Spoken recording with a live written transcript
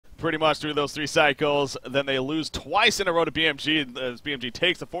pretty much through those 3 cycles. Then they lose twice in a row to BMG as BMG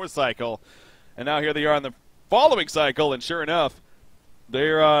takes the 4th cycle. And now here they are in the following cycle, and sure enough,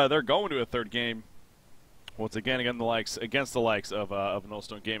 they're going to a 3rd game once again against the likes of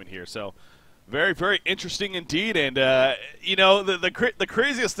Nullstone Gaming here. So very, very interesting indeed. And you know, the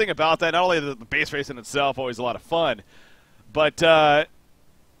craziest thing about that, not only the base race in itself, always a lot of fun, but the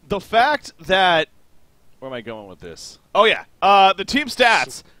fact that, where am I going with this? Oh yeah, the team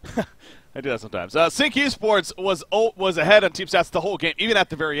stats. I do that sometimes. Sync Esports was ahead on team stats the whole game, even at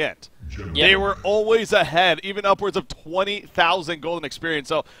the very end. Yeah. They were always ahead, even upwards of 20,000 golden experience.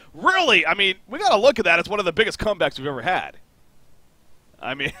 So really, I mean, we got to look at that. It's one of the biggest comebacks we've ever had.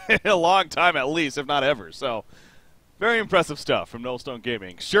 I mean, a long time at least, if not ever. So very impressive stuff from Nullstone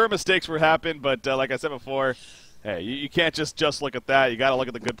Gaming. Sure, mistakes were happening, but like I said before, hey, you can't just look at that. You got to look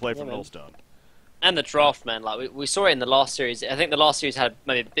at the good play from Nullstone. And the draft, man, like we saw it in the last series. I think the last series had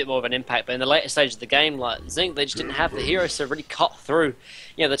maybe a bit more of an impact, but in the later stage of the game, like Zinc, they just didn't have the heroes to really cut through,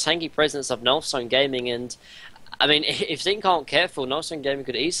 you know, the tanky presence of Nullstone Gaming. And I mean, if Zinc aren't careful, Nullstone Gaming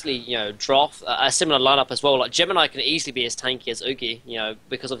could easily, you know, draft a similar lineup as well. Like Gemini can easily be as tanky as Oogie, you know,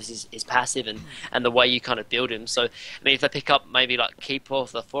 because obviously he's passive and the way you kind of build him. So I mean, if they pick up maybe like Keeper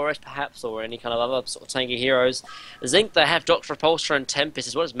of the Forest perhaps, or any kind of other sort of tanky heroes, Zinc, they have Dr. Repulsor and Tempest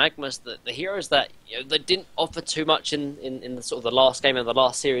as well as Magmus, the heroes that, you know, they didn't offer too much in the sort of the last game and the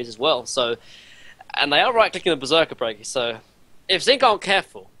last series as well. So, and they are right clicking the Berserker Breaker. So if Zinc aren't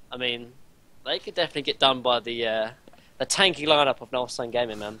careful, I mean, they could definitely get done by the tanky lineup of Nullstone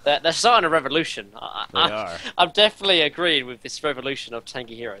Gaming, man. They're starting a revolution. I'm definitely agreeing with this revolution of tanky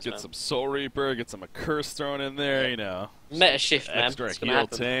heroes. Get some Soul Reaper, get some Curse thrown in there, you know. Meta shift, man. Extra heal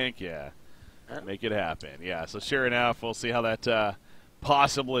tank, yeah. Make it happen, yeah. So sure enough, we'll see how that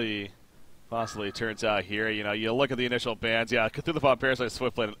possibly turns out here. You know, you look at the initial bans, yeah, Cthulhu Parasite,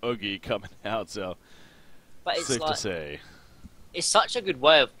 Swiftblade, and Oogie coming out, so but it's safe to say. It's such a good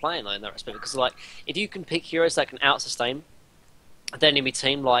way of playing, though, in that respect, because, like, if you can pick heroes that can out-sustain their enemy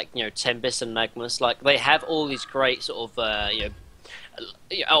team, like, you know, Tempest and Magmus, like, they have all these great sort of, you know,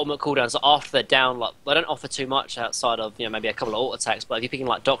 ultimate cooldowns after they're down. Like, they don't offer too much outside of, you know, maybe a couple of auto attacks, but if you're picking,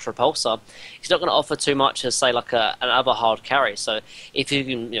 like, Dr. Repulsor, he's not going to offer too much as, say, like, another hard carry. So if you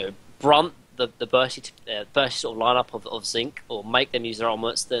can, you know, brunt the bursty sort of lineup of Zinc, or make them use their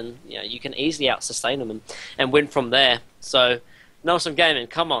ultimates, then, you know, you can easily out-sustain them and win from there. So Nullstone Gaming,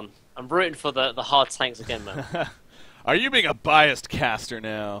 come on. I'm rooting for the hard tanks again, man. Are you being a biased caster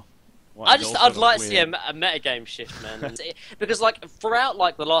now? I'd like to see a metagame shift, man. Because, like, throughout,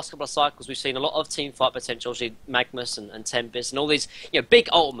 like, the last couple of cycles, we've seen a lot of team fight potential, obviously Magmus and Tempest and all these, you know, big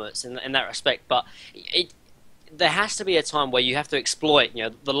ultimates in that respect, but there has to be a time where you have to exploit, you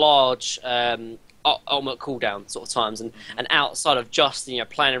know, the large ultimate cooldown sort of times and outside of just, you know,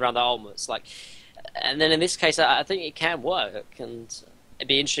 playing around the ultimates, like. And then in this case, I think it can work, and it'd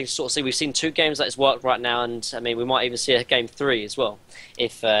be interesting to sort of see. We've seen 2 games that it's worked right now, and I mean, we might even see a game 3 as well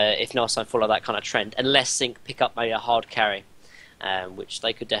if Nullstone follow that kind of trend, unless Sync pick up maybe a hard carry, which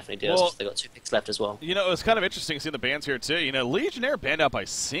they could definitely do. Well, they've got 2 picks left as well. You know, it was kind of interesting to see the bans here too. You know, Legionnaire banned out by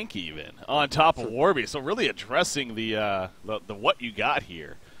Sync even on top of Warby, so really addressing the what you got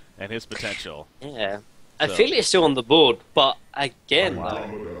here and his potential. Yeah. I feel it's still on the board, but again,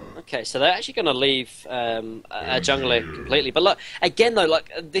 though, okay, so they're actually going to leave a jungler completely. But look, again, though,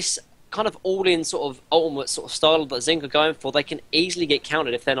 like this kind of all-in sort of ultimate sort of style that Zinc are going for, they can easily get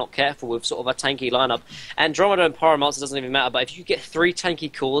countered if they're not careful with sort of a tanky lineup. Andromeda and Pyromancer doesn't even matter, but if you get 3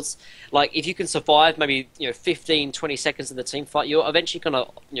 tanky cores, like if you can survive maybe, you know, 15, 20 seconds in the team fight, you're eventually going to,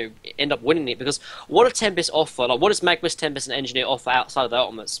 you know, end up winning it. Because what does Tempest offer? Like, what does Magmus, Tempest, and Engineer offer outside of the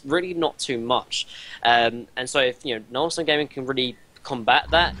ultimates? Really not too much. And so if, you know, Nullstone Gaming can really combat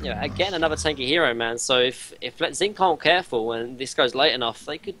that, you know, again, another tanky hero, man. So if Zinc aren't careful and this goes late enough,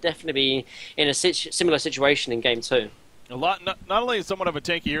 they could definitely be in a similar situation in game 2. Not only somewhat of a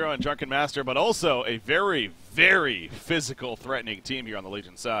tanky hero and Drunken Master, but also a very, very physical, threatening team here on the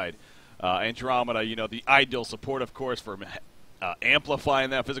Legion side. Andromeda, you know, the ideal support, of course, for amplifying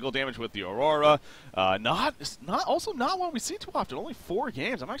that physical damage with the Aurora. Not what we see too often. Only 4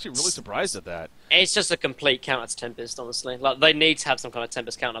 games. I'm actually really surprised at that. It's just a complete counter to Tempest, honestly. Like, they need to have some kind of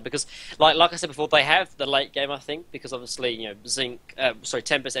Tempest counter because, like I said before, they have the late game, I think, because obviously, you know,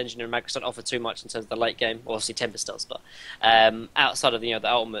 Tempest, Engineer, and Magmus don't offer too much in terms of the late game. Well, obviously Tempest does, but outside of, you know,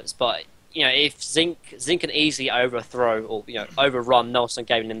 the ultimates, but. You know, if Zinc can easily overthrow or, you know, overrun Nullstone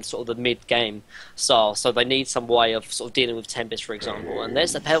Gaming in sort of the mid-game style, so they need some way of sort of dealing with Tempest, for example. And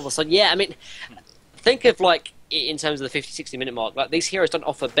there's the Pebble. So yeah, I mean, think of like in terms of the 50-60 minute mark. Like, these heroes don't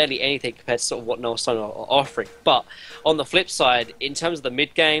offer barely anything compared to sort of what Nullstone are offering. But on the flip side, in terms of the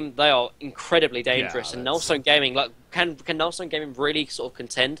mid game, they are incredibly dangerous. And Nullstone Gaming, like, can Nullstone Gaming really sort of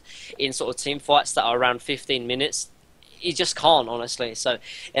contend in sort of team fights that are around 15 minutes? You just can't, honestly. So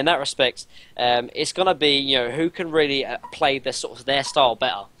in that respect, it's going to be, you know, who can really play their sort of their style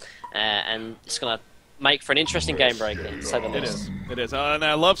better, and it's going to make for an interesting game break. To say the least. It is. And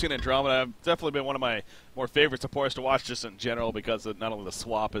I love seeing Andromeda. I've definitely been one of my more favorite supporters to watch just in general because of not only the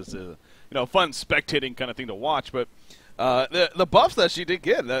swap is a fun spectating kind of thing to watch, but the buffs that she did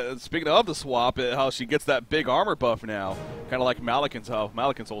get. Speaking of the swap, how she gets that big armor buff now, kind of like how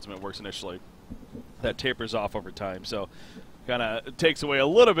Malikan's ultimate works initially. That tapers off over time, so kind of takes away a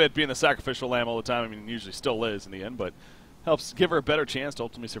little bit being the sacrificial lamb all the time. I mean, it usually still is in the end, but helps give her a better chance to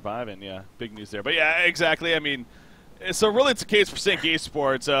ultimately survive. And yeah, big news there. But yeah, exactly. I mean, so really, it's a case for Sync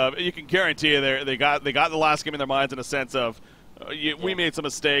Esports. You can guarantee they got the last game in their minds in a sense of we made some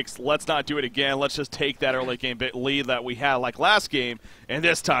mistakes. Let's not do it again. Let's just take that early game lead that we had like last game, and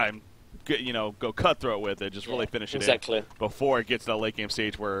this time, go cutthroat with it. Just really finish it in before it gets to the late game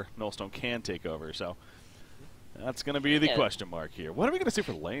stage where Nullstone can take over. So that's going to be the question mark here. What are we going to see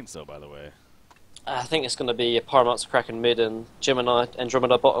for lanes, though, by the way? I think it's going to be Paramount's Kraken mid and Gemini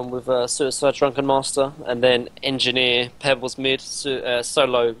Andromeda bottom with Suicide Drunken Master, and then Engineer Pebbles mid,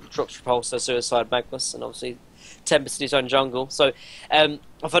 Solo Drops Repulsor, Suicide Magnus, and obviously Tempest in his own jungle. So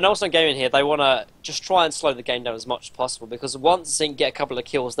for Nullstone Gaming here, they want to just try and slow the game down as much as possible, because once Zinc get a couple of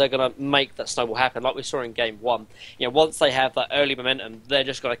kills, they're going to make that snowball happen, like we saw in Game 1. Once they have that early momentum, they're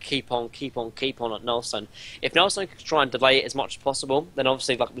just going to keep on at Nullstone. If Nullstone can try and delay it as much as possible, then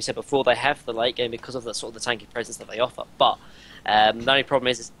obviously, like we said before, they have the late game because of the sort of the tanky presence that they offer. But the only problem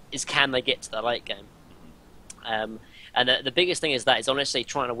is can they get to the late game? And the biggest thing is honestly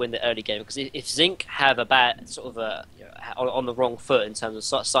trying to win the early game, because if Zinc have a bad sort of on the wrong foot in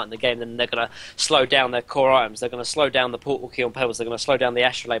terms of starting the game, then they're going to slow down their core items. They're going to slow down the Portal Key on Pebbles. They're going to slow down the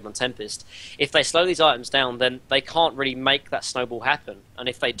Astrolabe on Tempest. If they slow these items down, then they can't really make that snowball happen. And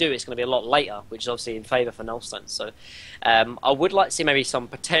if they do, it's going to be a lot later, which is obviously in favour for Nullstone. So I would like to see maybe some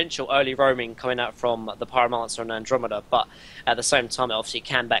potential early roaming coming out from the Pyromancer and Andromeda, but at the same time, it obviously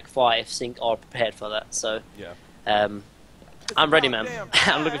can backfire if Zinc are prepared for that. So yeah. I'm ready, man.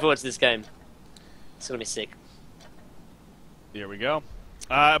 I'm looking forward to this game. It's going to be sick. Here we go.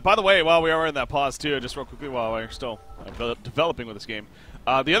 By the way, while we are in that pause, too, just real quickly while we're still developing with this game,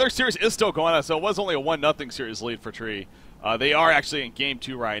 the other series is still going on, so it was only a 1-0 series lead for Tree. They are actually in Game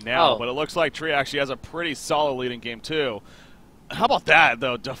 2 right now, but it looks like Tree actually has a pretty solid lead in Game 2. How about that,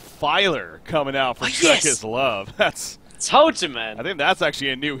 though? Defiler coming out for Check His Love. That's... Told you, man. I think that's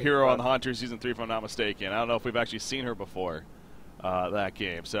actually a new hero on the Hunter Season 3, if I'm not mistaken. I don't know if we've actually seen her before that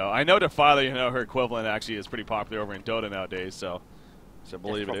game. So I know Defiler, her equivalent actually is pretty popular over in Dota nowadays, so I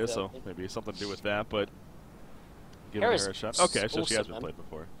believe it is. So maybe something to do with that, but giving her a shot. Okay, so she has been played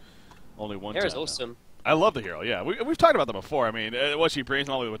before. Only one time. Hero's awesome. I love the hero, yeah. We've talked about that before. I mean, what she brings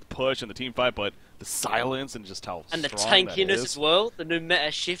not only with the push and the team fight, but the silence and just how and the strong tankiness as well. The new meta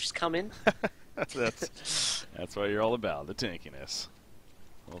shifts come in. That's what you're all about, the tankiness.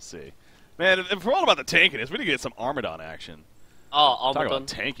 We'll see. Man, if we're all about the tankiness, we need to get some Armadon action. Oh, Armadon. Talk about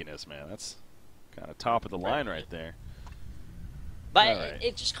tankiness, man. That's kind of top of the line right there. But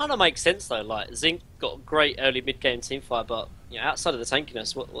it just kind of makes sense, though. Like, Zinc got a great early mid-game team fight, but outside of the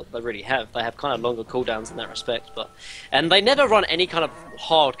tankiness, what they really have, they have kind of longer cooldowns in that respect. And they never run any kind of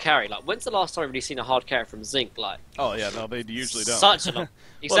hard carry. Like, when's the last time we've really seen a hard carry from Zinc? Like, oh yeah, no, they usually don't. Such a long.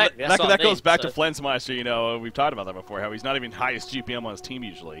 Exactly. Well, that goes back to Flensmeister. We've talked about that before. How he's not even highest GPM on his team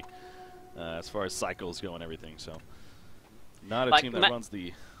usually, as far as cycles go and everything. So, not a team that runs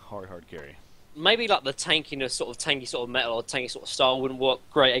the hard carry. Maybe like the tanky sort of metal or tanky sort of style wouldn't work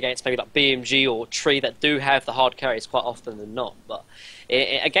great against maybe like BMG or Tree that do have the hard carries quite often than not. But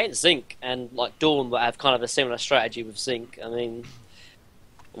against Zinc and like Dawn that have kind of a similar strategy with Zinc, I mean,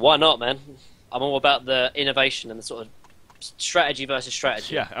 why not, man? I'm all about the innovation and the sort of strategy versus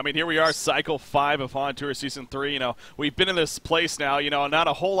strategy. Yeah, I mean, here we are, Cycle 5 of On Tour Season 3. We've been in this place now, not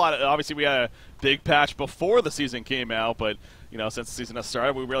a whole lot. Obviously, we had a big patch before the season came out, but since the season has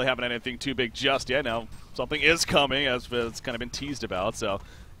started, we really haven't had anything too big just yet. Now, something is coming, as it's kind of been teased about, so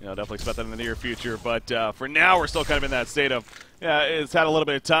definitely expect that in the near future. But for now, we're still kind of in that state of, it's had a little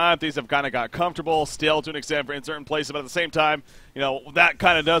bit of time. Things have kind of got comfortable, still to an extent in certain places, but at the same time, that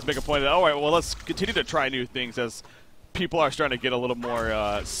kind of does make a point of, all right, well, let's continue to try new things as people are starting to get a little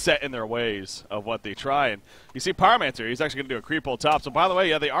more set in their ways of what they try. And you see Pyromancer, he's actually going to do a creep pull top. So by the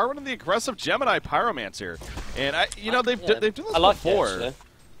way, they are running the aggressive Gemini Pyromancer. And they've done this before.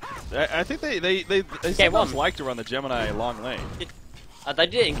 I think they sometimes like to run the Gemini long lane. They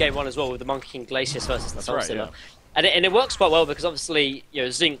did it in game 1 as well with the Monkey King Glacius versus the Soul right, Stealer. yeah. And it works quite well because obviously, you know,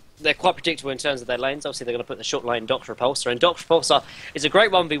 Zinc, they're quite predictable in terms of their lanes. Obviously, they're going to put the short lane Doctor Repulsor. And Doctor Repulsor is a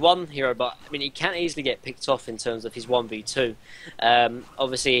great 1v1 hero, but I mean, he can easily get picked off in terms of his 1v2.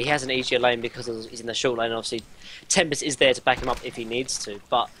 Obviously, he has an easier lane because he's in the short lane. And obviously, Tempest is there to back him up if he needs to.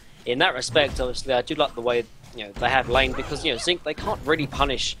 But in that respect, obviously, I do like the way, you know, they have lane because, you know, Zinc, they can't really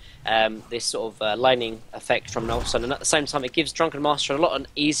punish this sort of laning effect from Null. And at the same time, it gives Drunken Master a lot an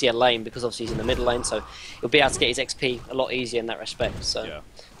easier lane because obviously he's in the middle lane, so he'll be able to get his XP a lot easier in that respect. So yeah.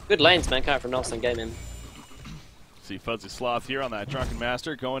 Good lanes, man, coming out from Null gaming. See Fuzzy Sloth here on that Drunken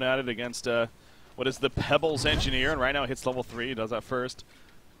Master going at it against what is the Pebbles Engineer, and right now it hits level 3. He does that first.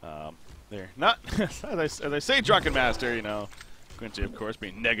 There, not as I say, Drunken Master. You know, Quincy, of course,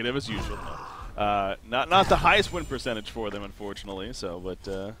 being negative as usual. Not the highest win percentage for them, unfortunately. So, but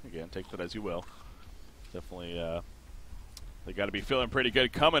again, take that as you will. Definitely, they got to be feeling pretty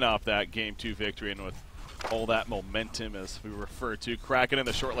good coming off that Game 2 victory, and with all that momentum, as we refer to, Kraken in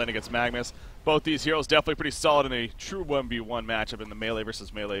the short lane against Magnus. Both these heroes definitely pretty solid in a true 1v1 matchup in the melee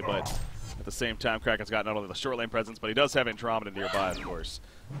versus melee, but at the same time, Kraken's got not only the short lane presence, but he does have Andromeda nearby, of course,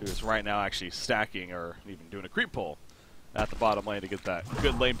 who's right now actually stacking or even doing a creep pull at the bottom lane to get that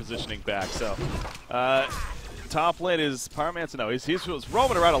good lane positioning back. So, top lane is Pyromancer. No, he was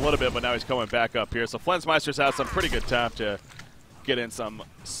roaming around a little bit, but now he's coming back up here. So Flensmeister's had some pretty good time to get in some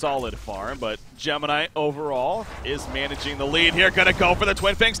solid farm, but Gemini overall is managing the lead here. Gonna go for the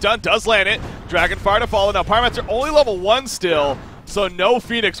Twin Fang stun, does land it. Dragonfire to follow. Now Pyromancer only level 1 still, so no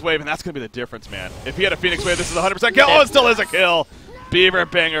Phoenix Wave, and that's gonna be the difference, man. If he had a Phoenix Wave, this is 100% kill. Oh, it still is a kill. Beaver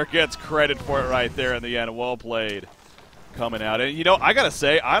Banger gets credit for it right there in the end. Well played. Coming out. And, you know, I got to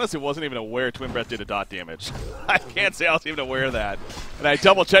say, I honestly wasn't even aware Twin Breath did a dot damage. I can't say I was even aware of that. And I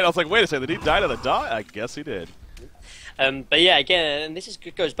double-checked. I was like, wait a second, did he die to the dot? I guess he did. But yeah, again, and this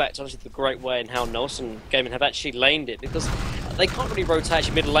goes back to obviously the great way in how Nelson Gaming have actually laned it, because they can't really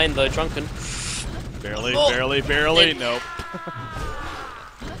rotate middle lane, though, Drunken. Barely, nope.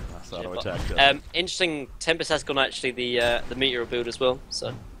 That's auto attack. Interesting, Tempest has gone actually the Meteor build as well,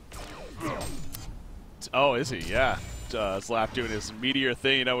 so. Oh, is he? Yeah. Slap doing his Meteor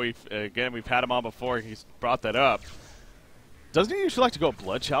thing. You know, we've had him on before. He's brought that up. Doesn't he usually like to go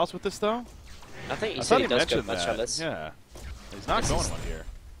Blood Chalice with this, though? I think he said he does go Blood that. Chalice. Yeah. He's not going one here.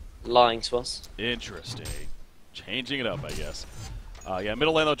 Lying to us. Interesting. Changing it up, I guess. Yeah,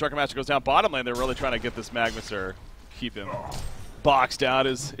 middle lane, though, Drunken Master goes down. Bottom lane, they're really trying to get this Magnus or keep him boxed out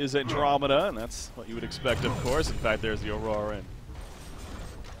is Andromeda, and that's what you would expect, of course. In fact, there's the Aurora, and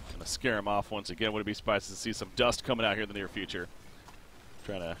gonna scare him off once again. Would it be surprised to see some dust coming out here in the near future?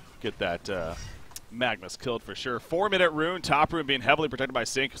 Trying to get that Magnus killed for sure. 4-minute rune, top rune being heavily protected by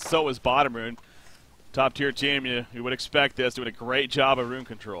Sync, so is bottom rune. Top tier team, you would expect this, doing a great job of rune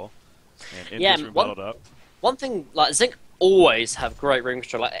control. And yeah, rune bottled up. One thing, like, Zinc always have great rune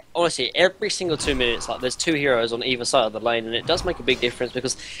control. Like, honestly, every single 2 minutes, like, there's 2 heroes on either side of the lane, and it does make a big difference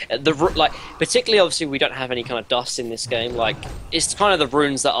because particularly, obviously, we don't have any kind of dust in this game. Like, it's kind of the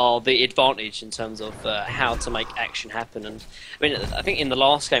runes that are the advantage in terms of how to make action happen. And I mean, I think in the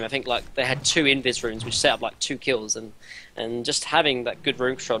last game, like they had 2 invis runes, which set up like 2 kills, and just having that good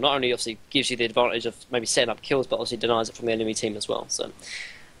rune control not only obviously gives you the advantage of maybe setting up kills, but also denies it from the enemy team as well. So,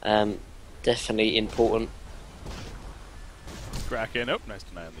 definitely important. Kraken, oh, nice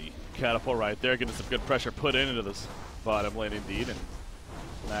deny on the catapult right there, getting some good pressure put into this bottom lane indeed, and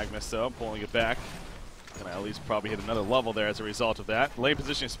Magnus though pulling it back. Gonna at least probably hit another level there as a result of that. Lane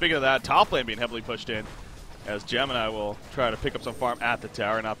positioning, speaking of that, top lane being heavily pushed in, as Gemini will try to pick up some farm at the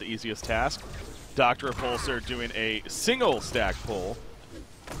tower, not the easiest task. Dr. Repulsor doing a single stack pull.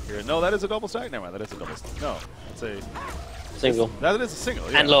 Here, no, that is a double stack? Never mind, that is a double stack. No, it's a single. That is a single,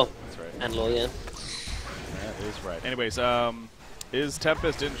 yeah. And low. That's right. And low, yeah. That is right. Anyways, is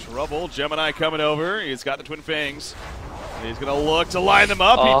Tempest in trouble? Gemini coming over. He's got the Twin Fangs. He's going to look to line them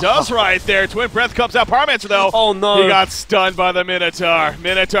up. He does right there. Twin Breath comes out. Pyromancer, though. Oh, no. He got stunned by the Minotaur.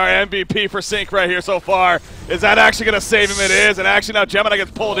 Minotaur MVP for Sync right here so far. Is that actually going to save him? It is. And actually now Gemini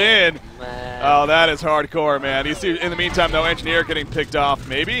gets pulled in. Man. Oh, that is hardcore, man. You see, in the meantime, no Engineer getting picked off.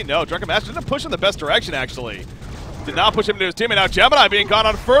 Maybe? No, Drunken Master didn't push in the best direction, actually. Did not push him into his team. And now Gemini being gone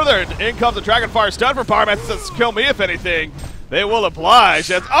on further. In comes the Dragonfire stun for Pyromancer. Says, kill me if anything. They will oblige.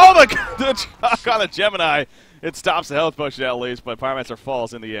 That's, oh, the chuck on the Gemini. It stops the health potion at least, but Pyromancer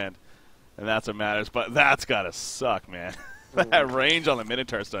falls in the end. And that's what matters. But that's got to suck, man. That range on the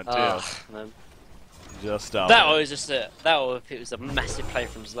Minotaur stun, too. Man. Just stop that was just it. It was a massive play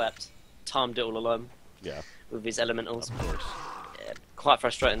from Zlapt. Timed it all alone. Yeah. With his elementals. Of course. Yeah, quite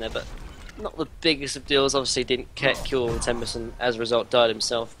frustrating there, but not the biggest of deals. Obviously didn't kill Tempest and as a result died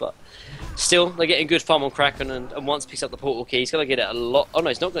himself, but still they're getting good farm on Kraken, and once he picks up the portal key, he's going to get it a lot. Oh no,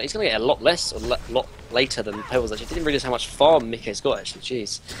 he's not. He's going to get a lot less, or a lot later than Pebbles actually. I didn't realize how much farm Mickey's got actually.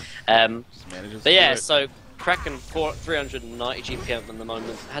 Jeez. But yeah, so Kraken 390 GPM at the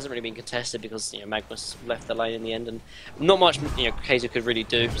moment, hasn't really been contested because Magnus left the lane in the end, and not much Kaiser could really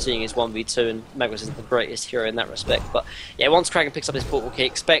do, seeing his 1v2, and Magnus isn't the greatest hero in that respect. But yeah, once Kraken picks up his portal key,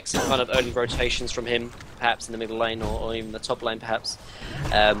 expect some kind of early rotations from him, perhaps in the middle lane or even the top lane, perhaps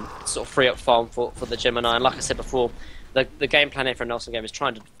sort of free up farm for the Gemini. And like I said before, the game plan here for a Nelson game is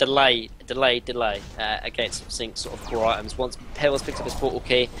trying to delay against Zinc sort of core items. Once Pebbles picks up his portal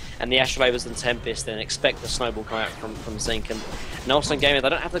key and the Astrolabers and Tempest, then expect the snowball coming out from Zinc. And Nelson game, they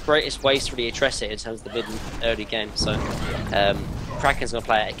don't have the greatest ways to really address it in terms of the mid and early game. So Kraken's going to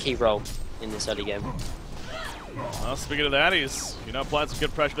play a key role in this early game. Well, speaking of that, he's applying some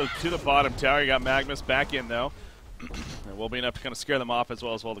good pressure to the bottom tower. You got Magnus back in though. It will be enough to kind of scare them off, as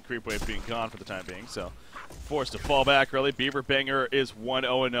well as the creep wave being gone for the time being. So forced to fall back early. Beaver Banger is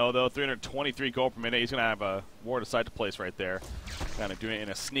 1-0-0 though, 323 gold per minute. He's going to have a ward of sight to place right there. Kind of doing it in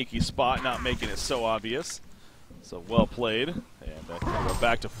a sneaky spot, not making it so obvious. So well played. And go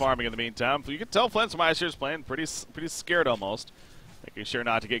back to farming in the meantime. You can tell Flint's is playing pretty scared almost. Making sure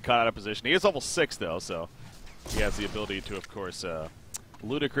not to get caught out of position. He is level 6 though, so he has the ability to, of course,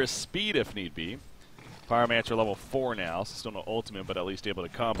 ludicrous speed if need be. Pyromancer level 4 now, so still no ultimate, but at least able to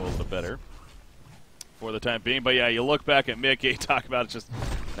combo a little bit better for the time being. But yeah, you look back at Mickey, talk about it, just,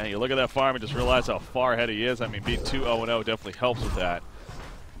 man, you look at that farm and just realize how far ahead he is. I mean, being 2-0-0 definitely helps with that.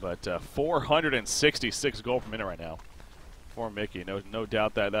 But 466 gold per minute right now for Mickey. No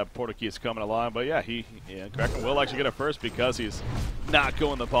doubt that portal key is coming along. But yeah, Kraken will actually get it first because he's not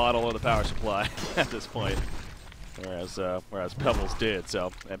going the bottle or the power supply at this point. Whereas Pebbles did.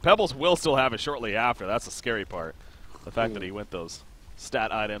 So, and Pebbles will still have it shortly after. That's the scary part. The fact that he went those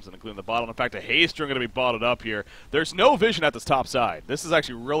stat items and including the bottle. In fact, the haste are going to be bottled up here. There's no vision at this top side. This is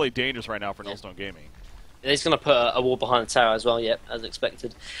actually really dangerous right now for Nullstone Gaming. He's going to put a wall behind the tower as well, yep, as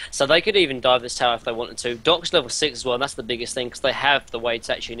expected. So they could even dive this tower if they wanted to. Doc's level 6 as well, and that's the biggest thing, because they have the way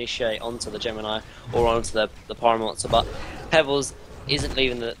to actually initiate onto the Gemini or onto the Pyromancer. But Pebbles isn't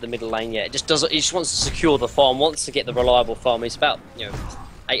leaving the middle lane yet. He just wants to secure the farm, wants to get the reliable farm. He's about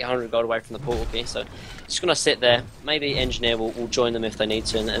 800 gold away from the portal key, so just going to sit there. Maybe Engineer will join them if they need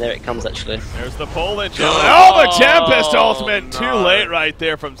to, and there it comes actually. There's the Poland. Oh, the Tempest ultimate! No. Too late right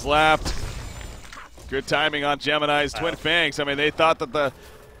there from Zlapt. Good timing on Gemini's Twin Fangs. I mean, they thought that the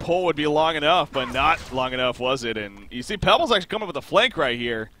pull would be long enough, but not long enough, was it? And you see Pebbles actually coming with a flank right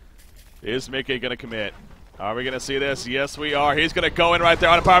here. Is Mickey going to commit? Are we going to see this? Yes, we are. He's going to go in right there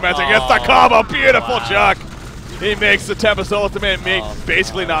on a Pyromancer. Gets the combo. Beautiful chuck. He makes the Tempest ultimate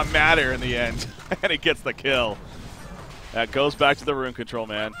basically not matter in the end. And he gets the kill. That goes back to the rune control,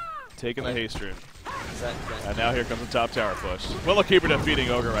 man. Taking the haste rune. Exactly. And now here comes the top tower push. Willowkeeper defeating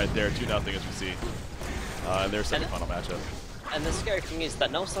Ogre right there. 2-0 as we see. Their semi-final matchup. And the scary thing is that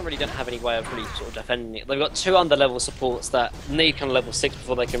Nullstone really don't have any way of really sort of defending it. They've got 2 under-level supports that need kind of level 6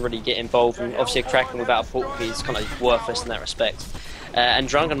 before they can really get involved, and obviously a Kraken without a portal key is kind of worthless in that respect. And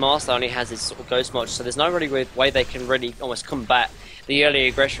Drunken Master only has his sort of ghost mod, so there's no really way they can really almost combat the early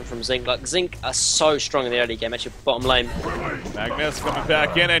aggression from Zinc. Like, Zinc are so strong in the early game, actually bottom lane. Magnus coming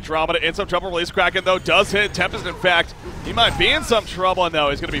back in. Andromeda in some trouble. Release Kraken, though, does hit Tempest. In fact, he might be in some trouble, and no,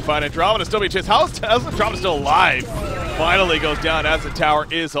 he's going to be fine. Andromeda still be chased. How's Andromeda still alive? Finally goes down as the tower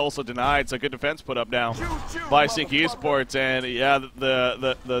is also denied. So good defense put up now by Sync Esports. And yeah,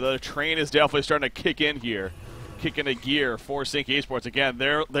 the train is definitely starting to kick in here. Kick into gear for Sync Esports. Again,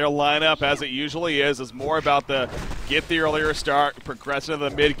 their lineup, as it usually is more about the get the earlier start, progress into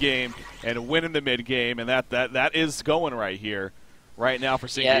the mid game, and win in the mid game, and that is going right here, right now for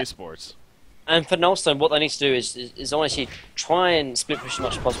Sync Esports. And for Nullstone, what they need to do is honestly try and split push as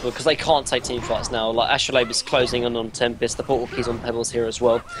much as possible, because they can't take team fights now. Like Astrolabe is closing in on Tempest, the portal keys on Pebbles here as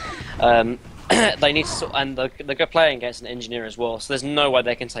well. They need to, and they're playing against an Engineer as well, so there's no way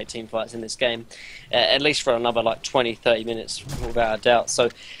they can take team fights in this game, at least for another like 20-30 minutes without a doubt. So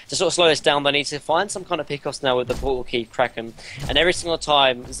to sort of slow this down, they need to find some kind of pickoffs now with the portal key Kraken, and every single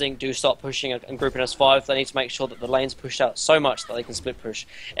time Zinc do start pushing and grouping as 5, they need to make sure that the lane's pushed out so much that they can split push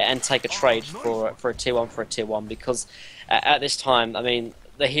and take a trade for a tier 1 because at this time, I mean,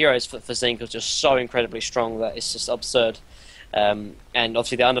 the heroes for Zinc are just so incredibly strong that it's just absurd. And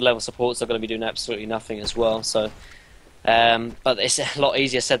obviously the under-level supports are going to be doing absolutely nothing as well. So, but it's a lot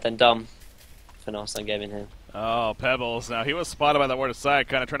easier said than done for Nullstone Gaming here. Oh, Pebbles. Now, he was spotted by that word of sight,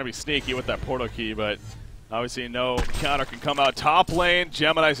 kind of trying to be sneaky with that portal key, but Obviously, no counter can come out. Top lane,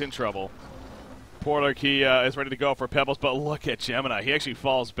 Gemini's in trouble. Portler, he is ready to go for Pebbles, but look at Gemini. He actually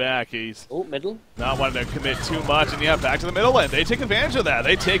falls back. He's middle. Not wanting to commit too much, and yeah, back to the middle lane. They take advantage of that.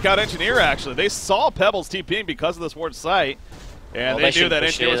 They take out Engineer, actually. They saw Pebbles TPing because of this ward sight, and they knew that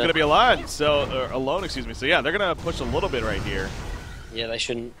Engineer was going to be alone. So yeah, they're going to push a little bit right here. Yeah, they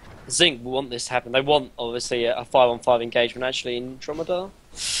shouldn't. Zinc want this to happen. They want, obviously, a 5-on-5 engagement, actually, in Andromeda.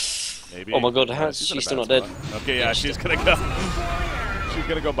 Maybe. Oh my god, she's still not dead. Okay, yeah, she's going to go. She's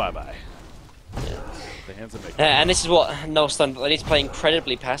going to go bye-bye. And this is what Null's done. They need to play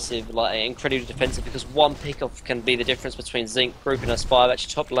incredibly passive, like incredibly defensive, because one pickoff can be the difference between Zinc grouping us 5.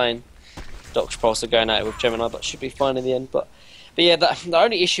 Actually, top lane, Dr. Pulsar going at it with Gemini, but should be fine in the end. But yeah, the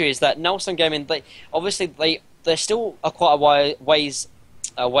only issue is that Null's Gaming, they're still quite a ways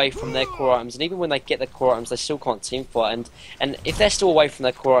away from their core items, and even when they get their core items, they still can't team fight. And if they're still away from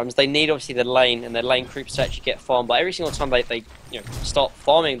their core items, they need obviously the lane and their lane creeps to actually get farmed. But every single time they start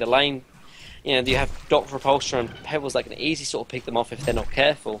farming the lane, you have Dr. Repulsor and Pebbles that can easily sort of pick them off if they're not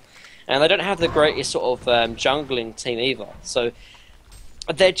careful. And they don't have the greatest sort of jungling team either. So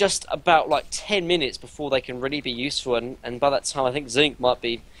they're just about like 10 minutes before they can really be useful. And by that time, I think Zinc might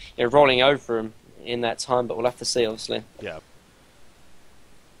be rolling over them in that time, but we'll have to see, obviously. Yeah.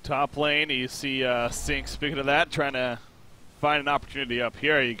 Top lane, you see Sync, speaking of that, trying to find an opportunity up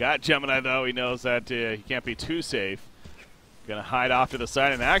here. You got Gemini, though. He knows that he can't be too safe. Going to hide off to the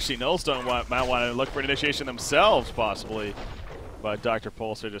side, and actually Nullstone might want to look for an initiation themselves, possibly. But Dr.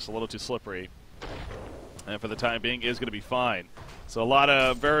 Pulsar just a little too slippery. And for the time being, is going to be fine. So a lot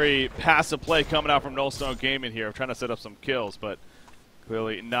of very passive play coming out from Nullstone Gaming here, trying to set up some kills, but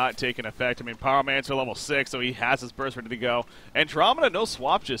clearly not taking effect. I mean, Pyromancer level 6, so he has his burst ready to go. Andromeda, no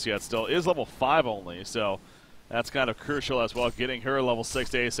swap just yet still, is level 5 only, so that's kind of crucial as well, getting her level 6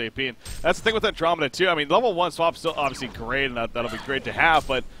 to ASAP. And that's the thing with Andromeda, too. I mean, level 1 swap's still obviously great, and that'll be great to have,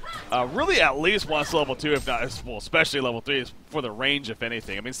 but really at least once level 2, if not, well, especially level 3, is for the range, if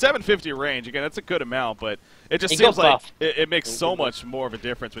anything. I mean, 750 range, again, that's a good amount, but it just seems like it makes so much more of a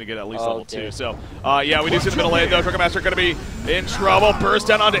difference when you get at least level 2. So, yeah, we do see the middle lane, though. Master going to be in trouble. Burst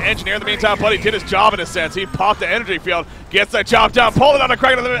down onto Engineer in the meantime, but he did his job in a sense. He popped the energy field, gets that job down, pulled it on the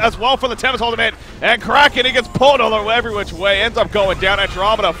Kraken as well for the Tempest ultimate, and Kraken, he gets pulled all every which way, ends up going down.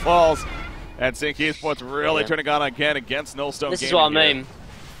 Andromeda falls, and Sync Esports really turning on again against Nullstone. This is what I mean.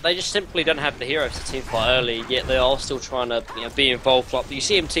 They just simply don't have the heroes to team fight early, yet they are still trying to be involved. Like, you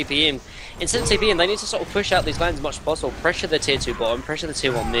see them TP in. Instead of TP in, they need to sort of push out these lanes as much as possible, pressure the tier 2 bottom, pressure the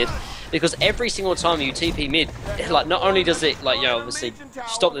tier 1 mid, because every single time you TP mid, like, not only does it, like, obviously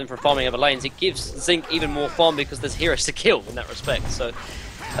stop them from farming other lanes, it gives Zinc even more farm because there's heroes to kill in that respect. So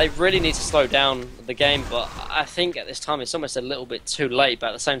they really need to slow down the game, but I think at this time it's almost a little bit too late. But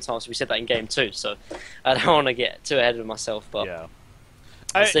at the same time, so we said that in game 2, so I don't want to get too ahead of myself. But yeah.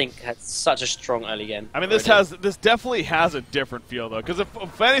 I think had such a strong early game. I mean, this definitely has a different feel though, because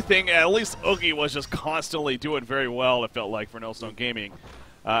if anything, at least Oogie was just constantly doing very well. It felt like for Nullstone Gaming,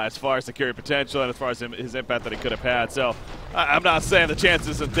 as far as the carry potential and as far as his impact that he could have had. So I'm not saying the chance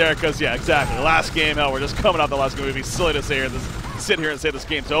isn't there, because yeah, exactly. Last game, hell, we're just coming off the last game. It'd be silly to sit here and say this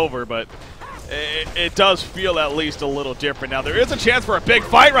game's over, but it does feel at least a little different. Now, there is a chance for a big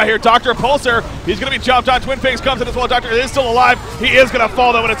fight right here. Dr. Pulsar, he's going to be jumped on. Twin Fangs comes in as well. Doctor is still alive. He is going to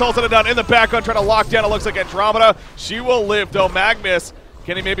fall, though, when it's all said and done. In the background, trying to lock down, it looks like Andromeda. She will live, though. Magnus,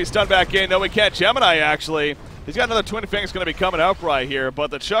 can he maybe stun back in? No, he can't. Gemini, actually. He's got another Twin Fangs going to be coming up right here, but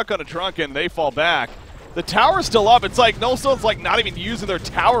the Chuck on the Drunken, they fall back. The tower's still up. It's like Nullstone's like not even using their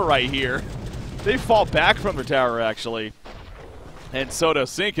tower right here. They fall back from their tower, actually. And so does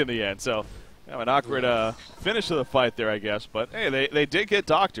Sync in the end, so an awkward finish to the fight there, I guess. But, hey, they did get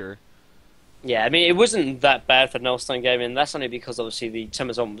Doctor. Yeah, I mean, it wasn't that bad for Nullstone Gaming. That's only because, obviously, the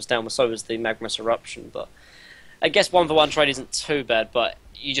Temazon was down, so was the Magmus Eruption. But I guess 1-for-1 trade isn't too bad, but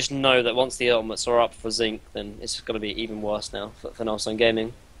you just know that once the elements are up for Zinc, then it's going to be even worse now for Nullstone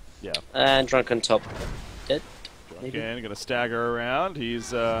Gaming. Yeah. And Drunken top dead. Again, going to stagger around. He's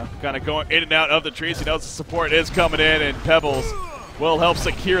kind of going in and out of the trees. He knows the support is coming in, and Pebbles will help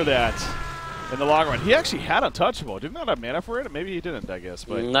secure that in the long run. He actually had Untouchable. Didn't have mana for it? Maybe he didn't, I guess.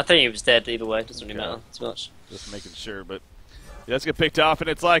 But I think he was dead either way. It doesn't really matter too much. Just making sure. But he does get picked off, and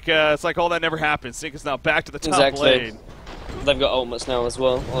it's like all that never happened. Sync is now back to the top lane. They've got ultimates now as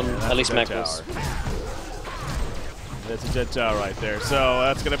well on at least Magnus. That's a dead tower right there. So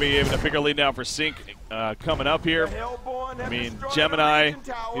that's going to be even a bigger lead now for Sync coming up here. I mean, Gemini,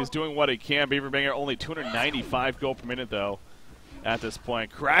 he's doing what he can. Beaverbanger only 295 gold per minute, though. at this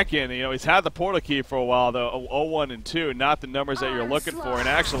point. Kraken, you know, he's had the portal key for a while, though. 0-1 and 2, not the numbers that you're looking for. And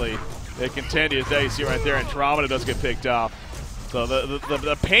actually, it continues. There you see right there, Andromeda does get picked off. So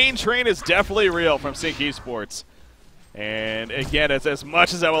the pain train is definitely real from Sync Esports. And again, it's as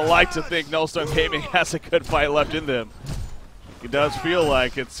much as I would like to think Nullstone Gaming has a good fight left in them, it does feel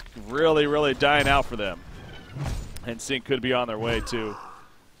like it's really, really dying out for them. And Sync could be on their way to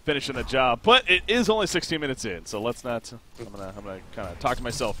finishing the job, but it is only 16 minutes in, so let's not. I'm gonna kind of talk to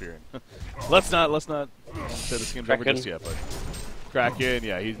myself here. let's not say this game's over just yet. But Kraken,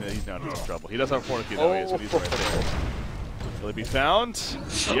 yeah, he's not in some trouble. He does have a portal key though. He's right there. Will he be found?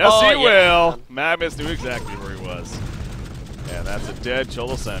 Yes, he will. Madness knew exactly where he was, and that's a dead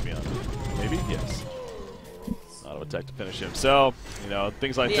Cholo Samion. Maybe yes. Auto attack to finish him. So you know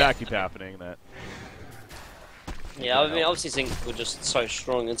things like that keep happening. That. Yeah, I mean, obviously Zinc were just so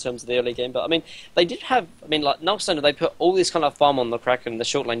strong in terms of the early game, but I mean, they did have, I mean, like, Nullstone, they put all this kind of farm on the Kraken in the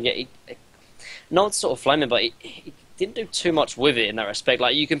short lane, yet not sort of flaming, but he didn't do too much with it in that respect.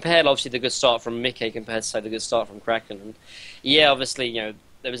 Like, you compared, obviously, the good start from Mickey compared to, say, the good start from Kraken, and yeah, obviously, you know,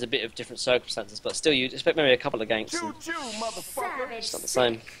 there was a bit of different circumstances, but still, you'd expect maybe a couple of ganks, and it's not the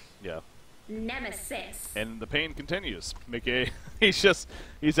same. Yeah. Nemesis. And the pain continues. Mickey, he's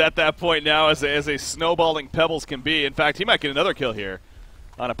at that point now as a snowballing Pebbles can be. In fact, he might get another kill here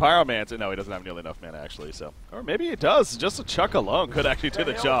on a Pyromancer. No, he doesn't have nearly enough mana, actually. So, or maybe he does. Just a Chuck alone could actually do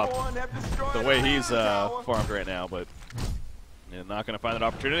the job the way he's farmed right now. But not going to find that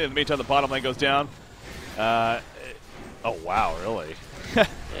opportunity. In the meantime, the bottom lane goes down. Oh, wow, really?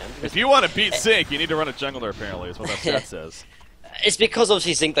 If you want to beat Sync, you need to run a jungler, apparently, is what that stat says. It's because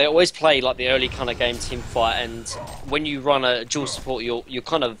obviously Zinc, they always play like the early kind of game team fight, and when you run a dual support, you're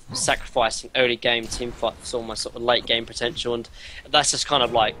kind of sacrificing early game team fight for almost sort of late game potential, and that's just kind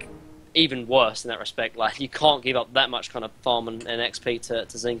of like even worse in that respect. Like you can't give up that much kind of farm and XP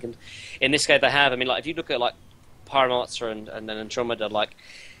to Zinc, and in this game they have. I mean, like if you look at like Pyromancer and then Andromeda, like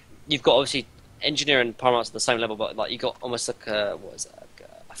you've got obviously Engineer and Pyromancer at the same level, but like you got almost like a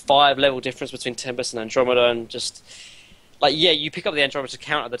 5-level difference between Tempest and Andromeda, and just. Like, yeah, you pick up the Andromeda to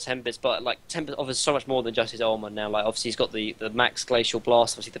counter the Tempest, but, like, Tempest offers so much more than just his armor now. Like, obviously, he's got the max Glacial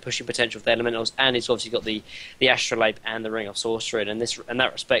Blast, obviously the pushing potential of the Elementals, and he's obviously got the Astrolabe and the Ring of Sorcery, and in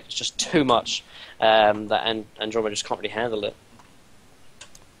that respect, it's just too much that Andromeda just can't really handle it.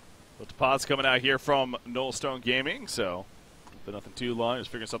 Well, the pod's coming out here from Nullstone Gaming, so been nothing too long, just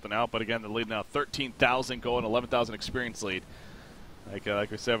figuring something out. But again, they're leading now 13,000 gold and 11,000 experience lead. Like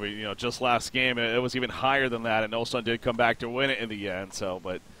we said, just last game it was even higher than that, and Nullstone did come back to win it in the end. So,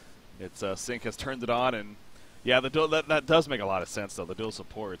 but it's Sync has turned it on, and yeah, that does make a lot of sense though. The dual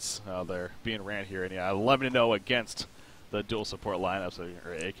supports they're being ran here, and yeah, 11-0 against the dual support lineups,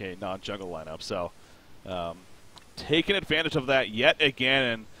 or aka non-jungle lineup. So, taking advantage of that yet again,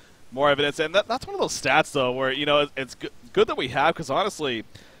 and more evidence. And that's one of those stats though, where it's good that we have, because honestly.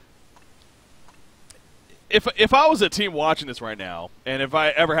 If I was a team watching this right now, and if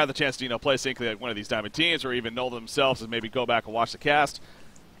I ever had the chance to play Sync like one of these Diamond teams, or even know themselves and maybe go back and watch the cast,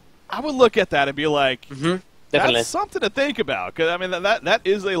 I would look at that and be like, that's something to think about. Because I mean that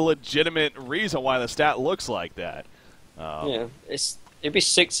is a legitimate reason why the stat looks like that. Yeah, it'd be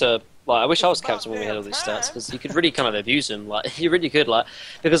sick to like. I wish I was captain when we had all these stats, because you could really kind of abuse them. Like you really could, like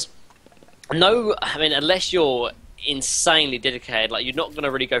because unless you're insanely dedicated, like you're not going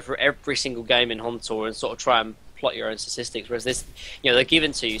to really go through every single game in Home Tour and sort of try and plot your own statistics, whereas this, they're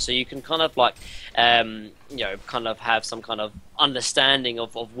given to you, so you can kind of like kind of have some kind of understanding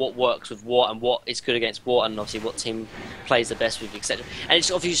of what works with what and what is good against what, and obviously what team plays the best with, etc. And it's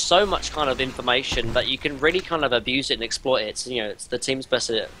offers you so much kind of information that you can really kind of abuse it and exploit it. So, it's the team's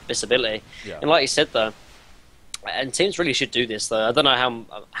best ability. Yeah. And like you said though, and teams really should do this though. I don't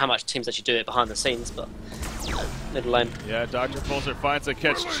know how much teams actually do it behind the scenes, but middle lane. Yeah, Dr. Pulsar finds a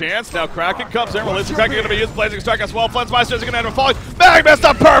catch chance. Now Kraken comes in. Release Kraken going to be used. Blazing Strike as well. Flensmeister is going to end up falling. Magnus,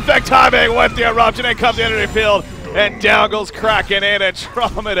 the perfect timing with the eruption. In comes the energy field. And down goes Kraken and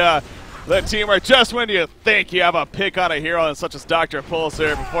Andromeda. The teamwork. Just when you think you have a pick on a hero such as Dr.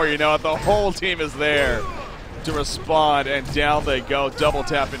 Pulsar, before you know it, the whole team is there to respond, and down they go. Double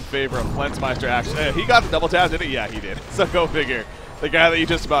tap in favor of Flensmeister. Actually, he got the double tap, didn't he? Yeah, he did. So go figure. The guy that you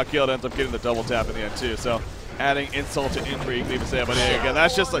just about killed ends up getting the double tap in the end too. So adding insult to injury, you can even say. But again,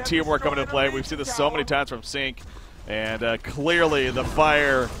 that's just the teamwork coming into play. We've seen this so many times from Sync, and clearly the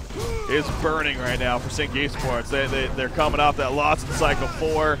fire is burning right now for Sync Esports. They're coming off that loss in Cycle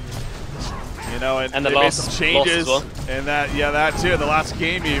 4. And they made some changes, well. And that too, the last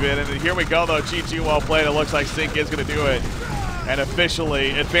game even. And here we go though, GG well played. It looks like Sync is going to do it and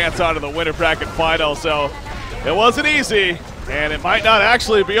officially advance on to the winter bracket final. So it wasn't easy. And it might not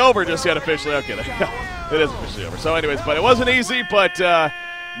actually be over just yet officially. Okay, it is officially over. So anyways, but it wasn't easy, but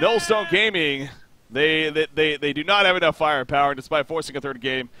Nullstone Gaming, they do not have enough firepower. Despite forcing a third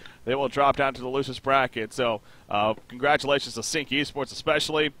game, they will drop down to the losers bracket. So congratulations to Sync Esports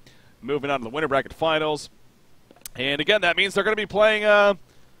especially, moving on to the winner bracket finals. And again, that means they're going to be playing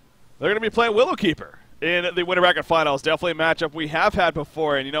Willowkeeper in the winner bracket finals. Definitely a matchup we have had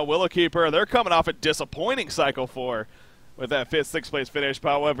before. And you know, Willowkeeper, they're coming off a disappointing Cycle 4 with that 5th, 6th place finish.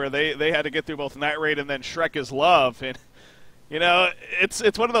 However, they had to get through both Night Raid and then Shrek is Love. And you know, it's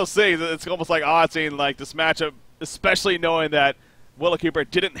one of those things. It's almost like odd seeing like this matchup, especially knowing that Willowkeeper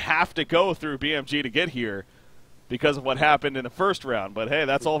didn't have to go through BMG to get here because of what happened in the first round. But hey,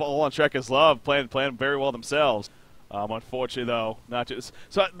 that's all on Shrek is Love, playing very well themselves. Unfortunately, though, not just.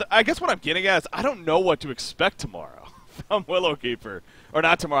 So I guess what I'm getting at is I don't know what to expect tomorrow from Willowkeeper, or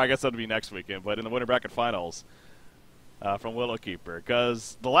not tomorrow. I guess that'll be next weekend, but in the winter bracket finals from Willowkeeper,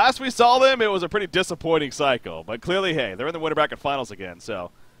 because the last we saw them, it was a pretty disappointing cycle. But clearly, hey, they're in the winter bracket finals again,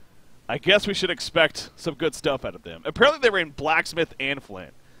 so I guess we should expect some good stuff out of them. Apparently, they were in Blacksmith and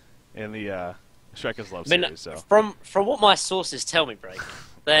Flint in the Shrek is Love series. So from what my sources tell me, Break.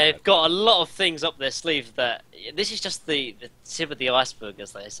 They've got a lot of things up their sleeve that this is just the tip of the iceberg,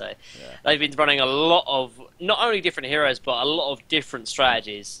 as they say. Yeah. They've been running a lot of, not only different heroes, but a lot of different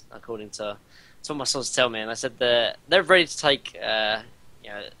strategies, according to what my sources tell me. And they said they're ready to take,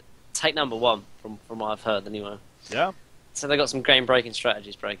 take number one, from what I've heard anyway. Yeah. So they've got some game-breaking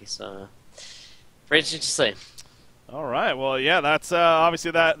strategies, Breaky, so very interesting to see. All right, well, yeah, that's obviously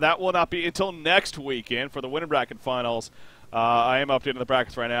that will not be until next weekend for the winner bracket finals. I am updating the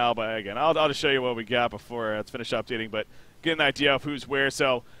brackets right now, but again, I'll just show you what we got before it's finished updating, but get an idea of who's where.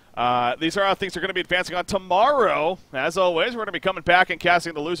 So these are all things we're going to be advancing on tomorrow. As always, we're going to be coming back and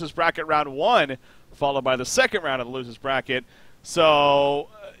casting the losers bracket round 1, followed by the second round of the losers bracket. So,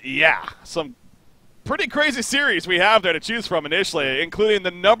 yeah, some pretty crazy series we have there to choose from initially, including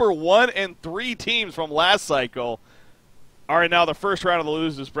the number 1 and 3 teams from last cycle are in now the first round of the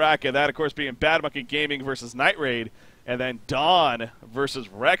losers bracket. That, of course, being Bad Monkey Gaming versus Night Raid, and then Dawn versus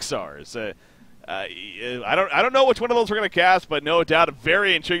Rexars. I don't know which one of those we're going to cast, but no doubt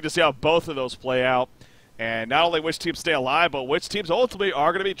very intrigued to see how both of those play out. And not only which teams stay alive, but which teams ultimately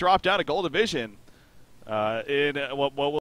are going to be dropped down to Gold Division in what will